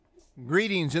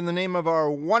Greetings in the name of our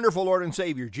wonderful Lord and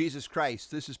Savior, Jesus Christ.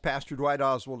 This is Pastor Dwight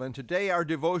Oswald, and today our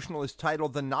devotional is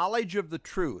titled, The Knowledge of the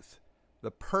Truth,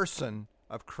 the Person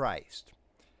of Christ.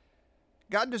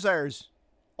 God desires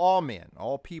all men,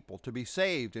 all people, to be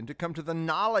saved and to come to the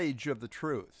knowledge of the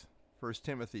truth. 1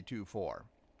 Timothy 2:4.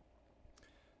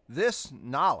 This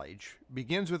knowledge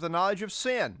begins with the knowledge of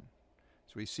sin,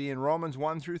 as we see in Romans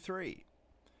 1 through 3.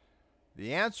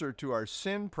 The answer to our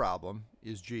sin problem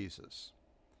is Jesus.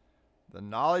 The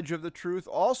knowledge of the truth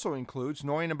also includes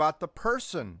knowing about the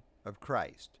person of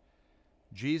Christ.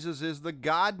 Jesus is the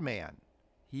God-man.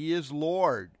 He is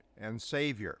Lord and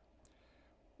Savior.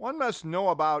 One must know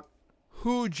about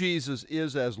who Jesus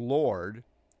is as Lord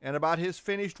and about his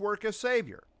finished work as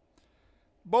Savior.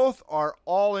 Both are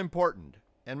all important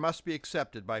and must be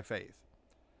accepted by faith.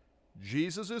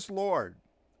 Jesus is Lord.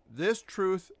 This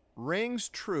truth rings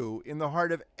true in the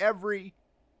heart of every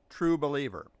true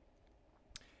believer.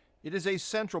 It is a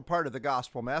central part of the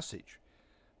gospel message.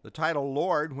 The title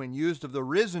Lord, when used of the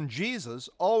risen Jesus,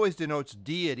 always denotes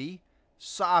deity,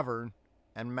 sovereign,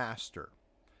 and master.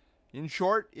 In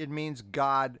short, it means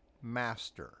God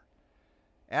Master.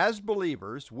 As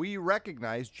believers, we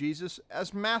recognize Jesus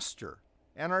as Master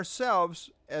and ourselves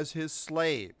as his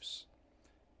slaves.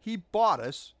 He bought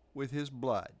us with his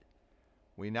blood.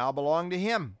 We now belong to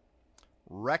him.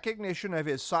 Recognition of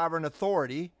his sovereign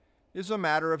authority is a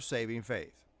matter of saving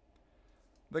faith.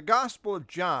 The Gospel of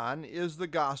John is the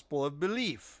gospel of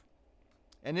belief,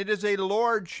 and it is a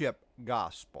lordship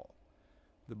gospel.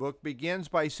 The book begins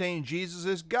by saying Jesus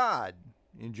is God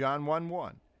in John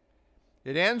 1:1.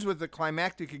 It ends with the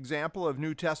climactic example of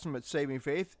New Testament saving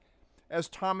faith as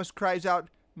Thomas cries out,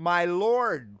 "My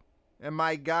Lord and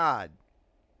my God."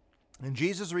 And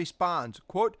Jesus responds,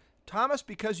 quote, "Thomas,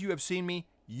 because you have seen me,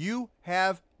 you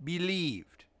have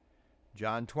believed."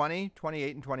 John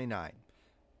 20:28 and 29.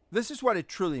 This is what it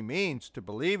truly means to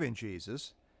believe in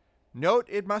Jesus. Note,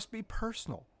 it must be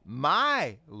personal.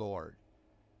 My Lord,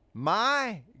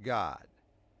 my God.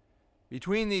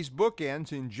 Between these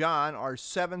bookends in John are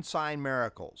 7 sign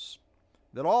miracles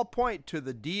that all point to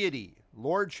the deity,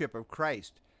 lordship of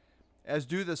Christ, as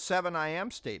do the 7 I am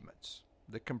statements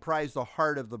that comprise the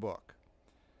heart of the book.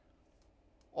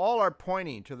 All are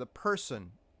pointing to the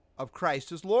person of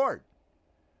Christ as Lord.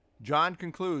 John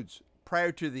concludes,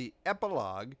 prior to the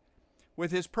epilogue,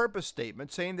 with his purpose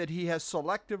statement saying that he has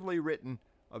selectively written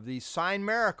of these sign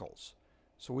miracles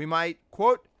so we might,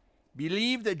 quote,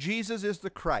 believe that Jesus is the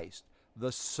Christ,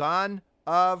 the Son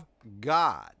of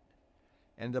God,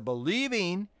 and the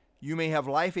believing you may have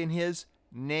life in his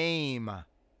name.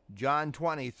 John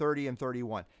 20:30 and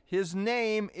 31. His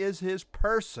name is his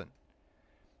person,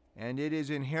 and it is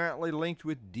inherently linked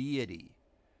with deity.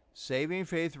 Saving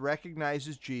faith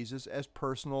recognizes Jesus as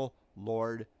personal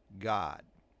Lord God.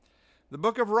 The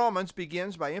book of Romans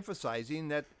begins by emphasizing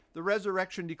that the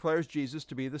resurrection declares Jesus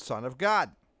to be the Son of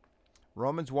God.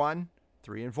 Romans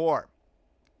 1:3 and 4.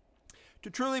 To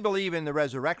truly believe in the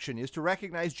resurrection is to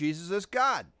recognize Jesus as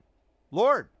God,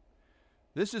 Lord.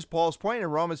 This is Paul's point in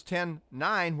Romans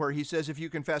 10:9, where he says, if you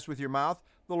confess with your mouth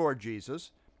the Lord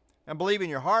Jesus and believe in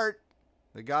your heart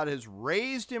that God has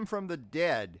raised him from the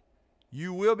dead,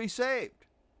 you will be saved.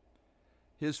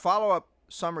 His follow-up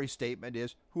summary statement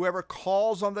is, whoever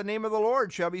calls on the name of the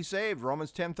Lord shall be saved,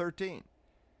 Romans 10:13.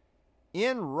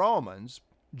 In Romans,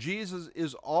 Jesus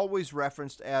is always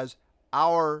referenced as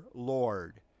our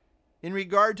Lord in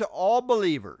regard to all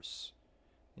believers.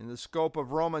 In the scope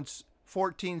of Romans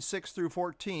 14:6 through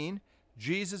 14,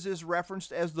 Jesus is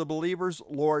referenced as the believer's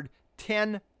Lord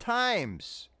 10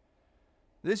 times.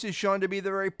 This is shown to be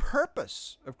the very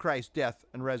purpose of Christ's death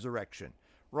and resurrection.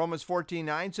 Romans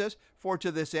 14:9 says, for to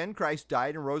this end Christ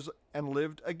died and rose and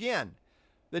lived again,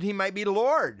 that he might be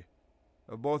Lord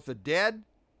of both the dead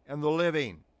and the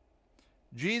living.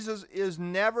 Jesus is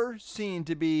never seen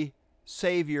to be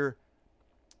Savior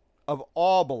of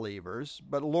all believers,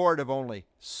 but Lord of only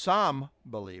some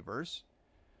believers.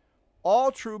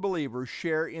 All true believers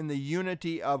share in the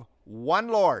unity of one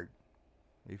Lord,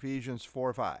 Ephesians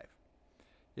 4:5.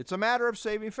 It's a matter of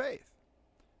saving faith.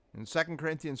 In 2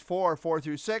 Corinthians 4:4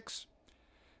 through 6,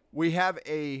 we have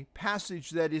a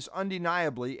passage that is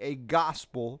undeniably a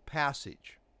gospel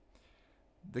passage.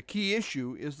 The key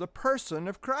issue is the person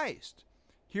of Christ.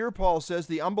 Here Paul says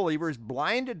the unbeliever is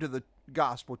blinded to the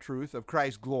gospel truth of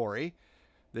Christ's glory,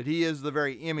 that he is the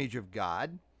very image of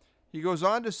God. He goes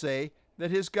on to say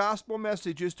that his gospel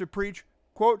message is to preach,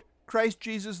 quote, Christ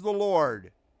Jesus the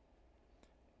Lord.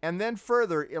 And then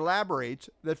further elaborates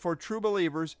that for true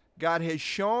believers, God has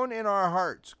shown in our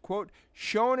hearts, quote,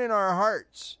 shown in our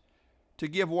hearts to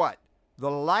give what?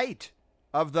 The light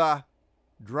of the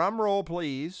drum roll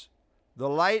please, the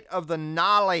light of the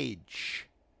knowledge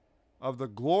of the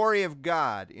glory of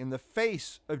God in the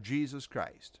face of Jesus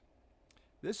Christ.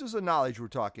 This is the knowledge we're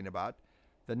talking about.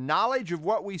 The knowledge of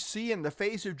what we see in the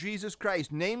face of Jesus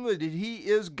Christ, namely that he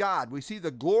is God. We see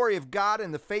the glory of God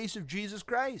in the face of Jesus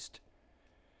Christ.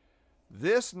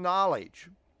 This knowledge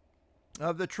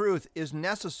of the truth is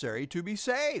necessary to be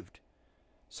saved.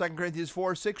 2 Corinthians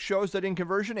 4:6 shows that in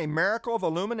conversion, a miracle of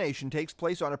illumination takes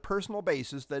place on a personal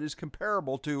basis that is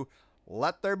comparable to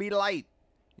 "let there be light"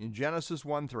 in Genesis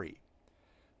 1:3.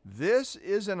 This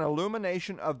is an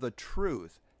illumination of the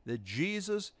truth that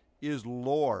Jesus is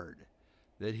Lord,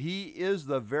 that he is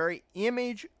the very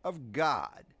image of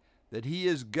God, that he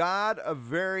is God of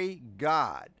very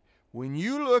God. When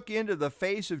you look into the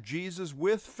face of Jesus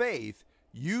with faith,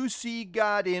 you see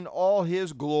God in all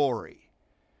his glory.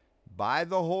 By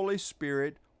the Holy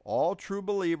Spirit, all true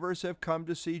believers have come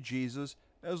to see Jesus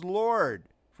as Lord.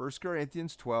 1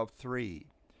 Corinthians 12:3.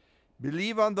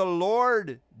 Believe on the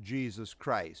Lord Jesus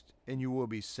Christ, and you will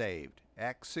be saved.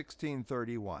 Acts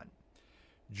 16:31.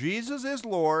 Jesus is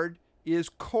Lord is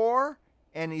core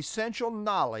and essential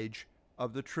knowledge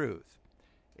of the truth.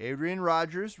 Adrian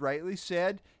Rogers rightly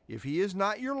said, if he is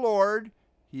not your Lord,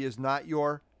 he is not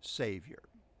your Savior.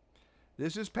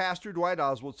 This is Pastor Dwight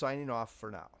Oswald signing off for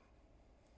now.